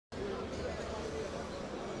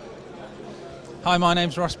Hi, my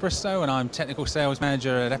name's Ross Bristow and I'm Technical Sales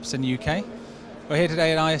Manager at Epson UK. We're here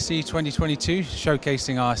today at ISE 2022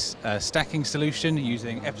 showcasing our stacking solution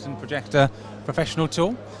using Epson Projector professional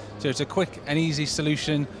tool. So it's a quick and easy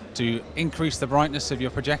solution to increase the brightness of your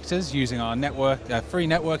projectors using our free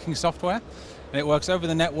networking software. And it works over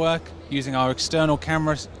the network using our external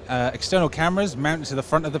cameras mounted to the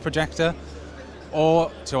front of the projector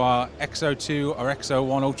or to our XO2 or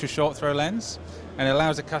XO1 ultra short throw lens. And it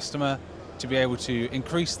allows a customer to be able to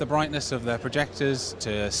increase the brightness of their projectors,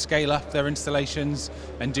 to scale up their installations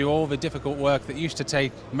and do all the difficult work that used to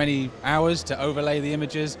take many hours to overlay the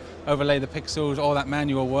images, overlay the pixels, all that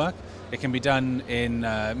manual work. It can be done in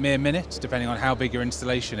mere minutes depending on how big your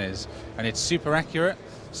installation is. And it's super accurate,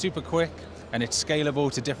 super quick, and it's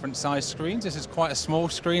scalable to different size screens. This is quite a small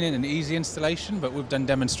screen in an easy installation, but we've done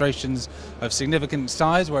demonstrations of significant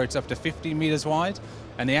size where it's up to 50 meters wide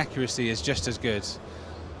and the accuracy is just as good.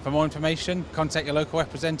 For more information, contact your local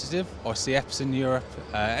representative or see Epson Europe,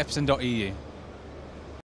 epson.eu.